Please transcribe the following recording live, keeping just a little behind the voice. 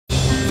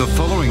The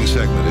following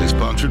segment is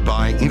sponsored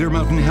by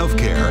Intermountain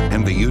Healthcare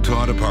and the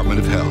Utah Department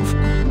of Health.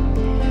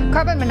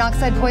 Carbon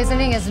monoxide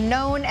poisoning is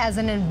known as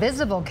an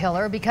invisible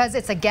killer because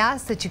it's a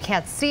gas that you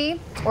can't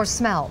see or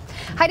smell.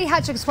 Heidi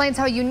Hatch explains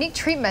how a unique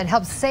treatment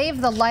helps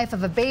save the life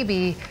of a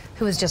baby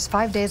who is just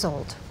 5 days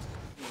old.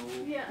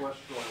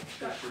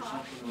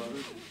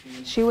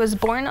 She was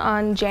born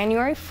on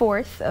January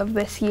 4th of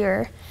this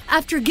year.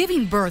 After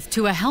giving birth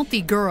to a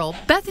healthy girl,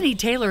 Bethany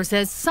Taylor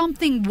says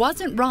something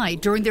wasn't right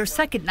during their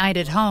second night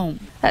at home.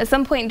 At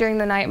some point during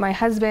the night, my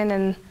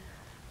husband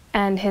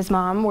and his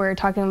mom were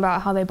talking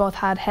about how they both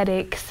had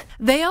headaches.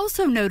 They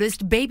also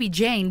noticed baby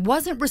Jane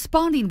wasn't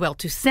responding well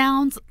to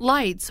sounds,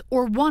 lights,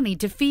 or wanting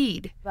to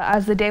feed. But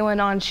as the day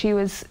went on, she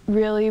was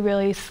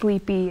really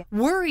sleepy.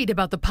 Worried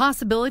about the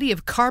possibility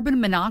of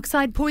carbon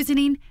monoxide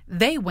poisoning,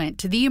 they went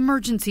to the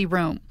emergency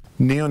room.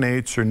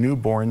 Neonates or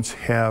newborns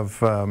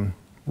have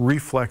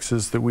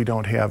reflexes that we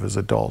don't have as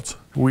adults.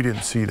 We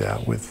didn't see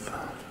that with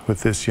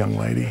this young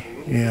lady,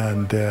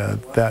 and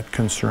that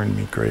concerned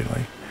me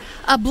greatly.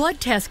 A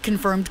blood test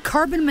confirmed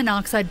carbon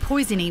monoxide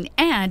poisoning,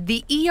 and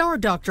the ER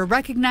doctor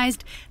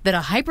recognized that a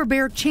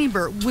hyperbaric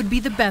chamber would be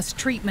the best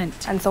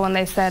treatment. And so when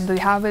they said we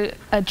have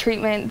a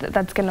treatment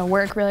that's going to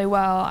work really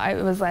well,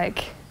 it was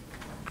like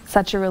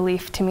such a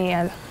relief to me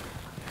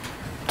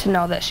to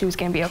know that she was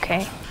going to be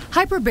okay.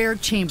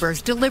 Hyperbaric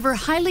chambers deliver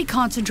highly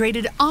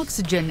concentrated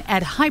oxygen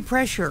at high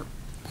pressure.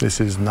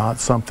 This is not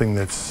something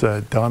that's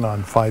done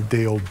on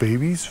 5-day-old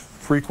babies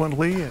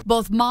frequently.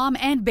 Both mom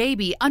and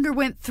baby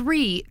underwent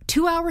 3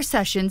 two-hour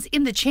sessions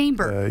in the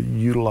chamber.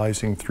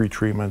 Utilizing 3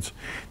 treatments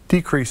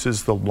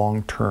decreases the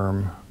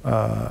long-term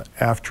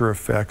after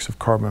effects of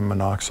carbon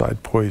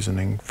monoxide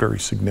poisoning very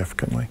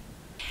significantly.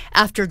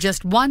 After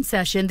just 1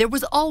 session, there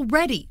was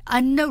already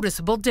a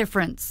noticeable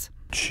difference.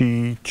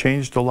 She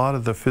changed a lot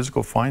of the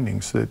physical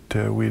findings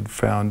that we had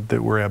found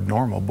that were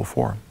abnormal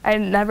before. I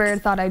never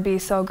thought I'd be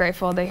so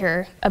grateful to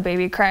hear a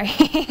baby cry.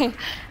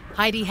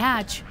 Heidi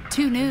Hatch,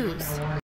 2 News.